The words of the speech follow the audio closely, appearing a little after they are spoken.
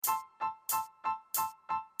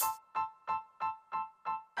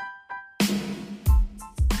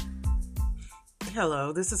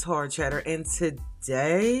Hello, this is Hard Chatter, and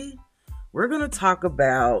today we're going to talk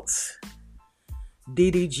about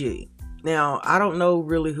DDG. Now, I don't know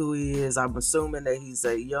really who he is. I'm assuming that he's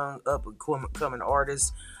a young, up-and-coming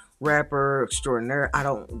artist, rapper extraordinaire. I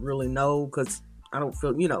don't really know because I don't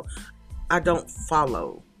feel, I don't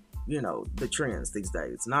follow, the trends these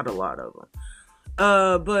days. Not a lot of them.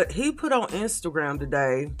 But he put on Instagram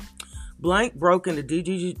today, Blank broke into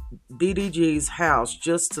DDG's house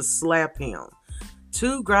just to slap him.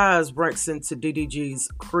 Two guys breaks into DDG's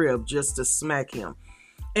crib just to smack him.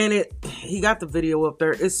 And he got the video up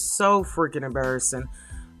there. It's so freaking embarrassing.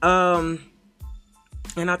 And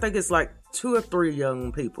I think it's like 2 or 3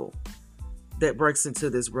 young people that breaks into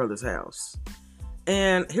this brother's house.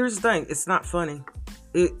 And here's the thing, it's not funny.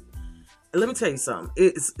 Let me tell you something.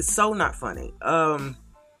 It's so not funny.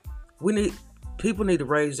 People need to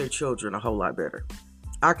raise their children a whole lot better.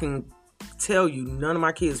 I can tell you none of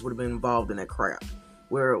my kids would have been involved in that crap.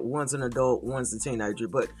 Where one's an adult, one's a teenager.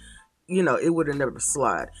 But, it would have never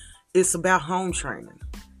slide. It's about home training.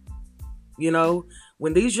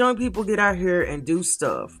 When these young people get out here and do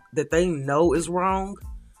stuff that they know is wrong,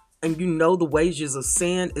 and the wages of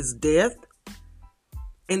sin is death,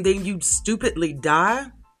 and then you stupidly die,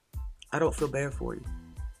 I don't feel bad for you.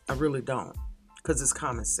 I really don't. Because it's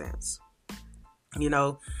common sense.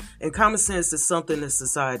 And common sense is something in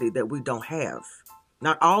society that we don't have.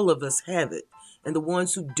 Not all of us have it. And the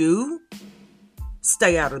ones who do,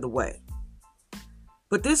 stay out of the way.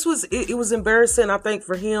 But this was, it was embarrassing, I think,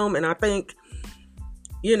 for him. And I think,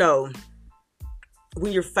 when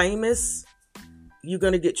you're famous, you're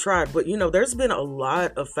going to get tried. But, there's been a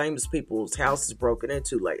lot of famous people's houses broken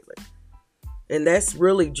into lately. And that's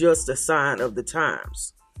really just a sign of the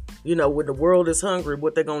times. When the world is hungry,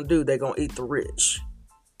 what they're going to do, they're going to eat the rich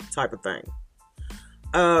type of thing.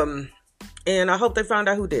 And I hope they found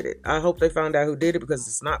out who did it. I hope they found out who did it because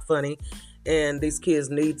it's not funny. And these kids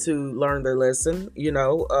need to learn their lesson. I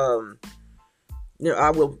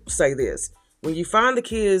will say this. When you find the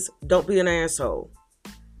kids, don't be an asshole.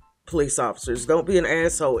 Police officers, don't be an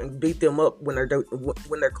asshole and beat them up when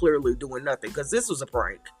they're clearly doing nothing. Because this was a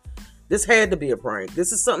prank. This had to be a prank.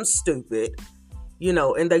 This is something stupid.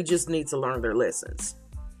 And they just need to learn their lessons.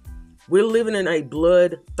 We're living in a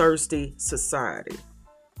bloodthirsty society,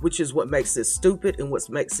 which is what makes this stupid and what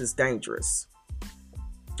makes this dangerous.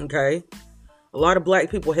 Okay? A lot of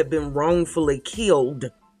black people have been wrongfully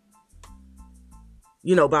killed,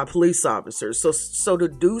 by police officers. So to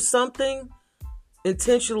do something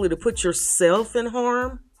intentionally to put yourself in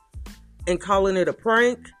harm and calling it a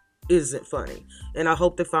prank isn't funny. And I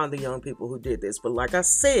hope they find the young people who did this. But like I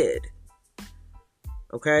said,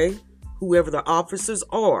 okay, whoever the officers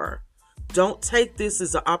are, don't take this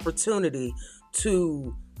as an opportunity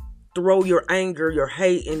to throw your anger, your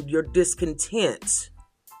hate, and your discontent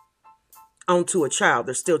onto a child.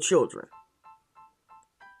 They're still children.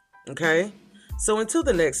 Okay? So until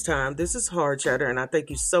the next time, this is Hard Chatter, and I thank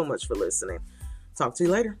you so much for listening. Talk to you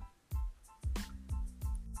later.